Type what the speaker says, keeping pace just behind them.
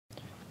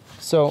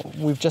So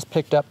we've just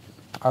picked up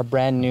our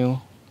brand new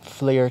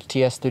FLIR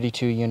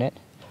TS32 unit.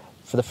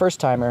 For the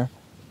first timer,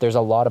 there's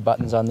a lot of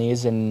buttons on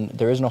these and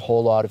there isn't a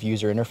whole lot of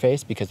user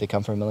interface because they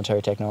come from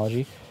military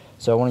technology.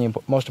 So one of the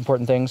most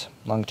important things,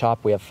 along the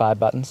top we have 5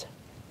 buttons.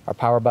 Our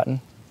power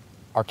button,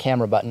 our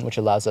camera button, which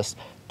allows us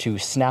to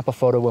snap a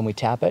photo when we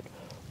tap it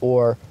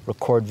or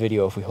record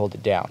video if we hold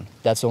it down.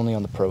 That's only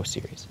on the Pro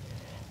series.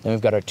 Then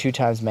we've got our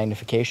 2x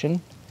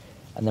magnification,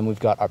 and then we've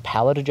got our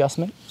palette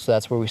adjustment, so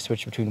that's where we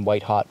switch between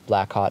white hot,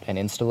 black hot, and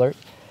Insta-Alert.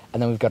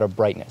 And then we've got our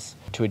brightness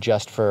to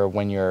adjust for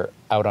when you're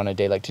out on a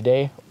day like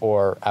today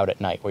or out at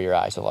night where your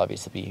eyes will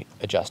obviously be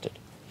adjusted.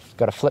 We've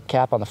got a flip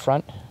cap on the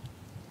front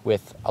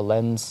with a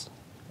lens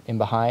in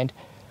behind.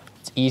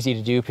 It's easy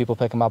to do, people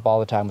pick them up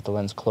all the time with the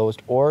lens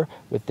closed or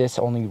with this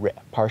only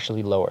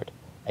partially lowered.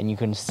 And you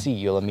can see,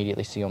 you'll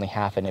immediately see only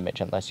half an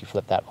image unless you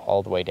flip that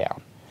all the way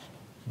down.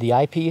 The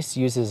eyepiece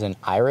uses an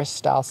iris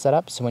style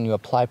setup, so when you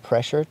apply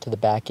pressure to the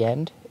back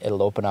end,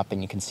 it'll open up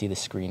and you can see the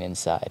screen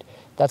inside.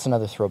 That's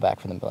another throwback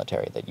from the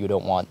military, that you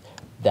don't want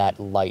that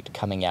light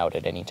coming out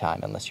at any time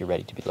unless you're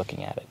ready to be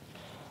looking at it.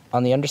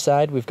 On the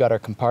underside, we've got our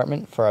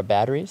compartment for our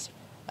batteries,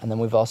 and then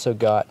we've also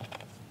got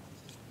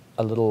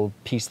a little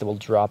piece that will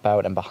drop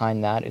out, and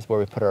behind that is where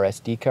we put our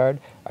SD card,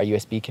 our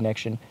USB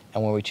connection,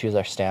 and where we choose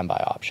our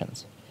standby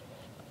options.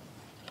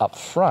 Up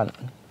front,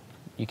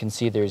 you can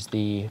see there's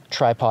the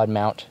tripod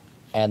mount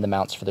and the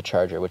mounts for the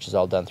charger, which is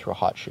all done through a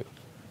hot shoe.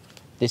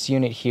 This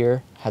unit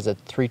here has a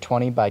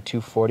 320 by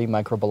 240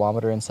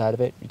 microbolometer inside of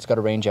it. It's got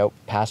a range out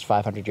past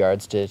 500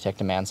 yards to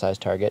detect a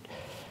man-sized target.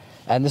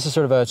 And this is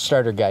sort of a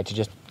starter guide to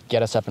just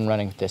get us up and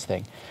running with this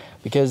thing,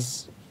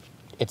 because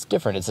it's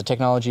different. It's a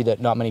technology that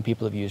not many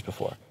people have used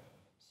before.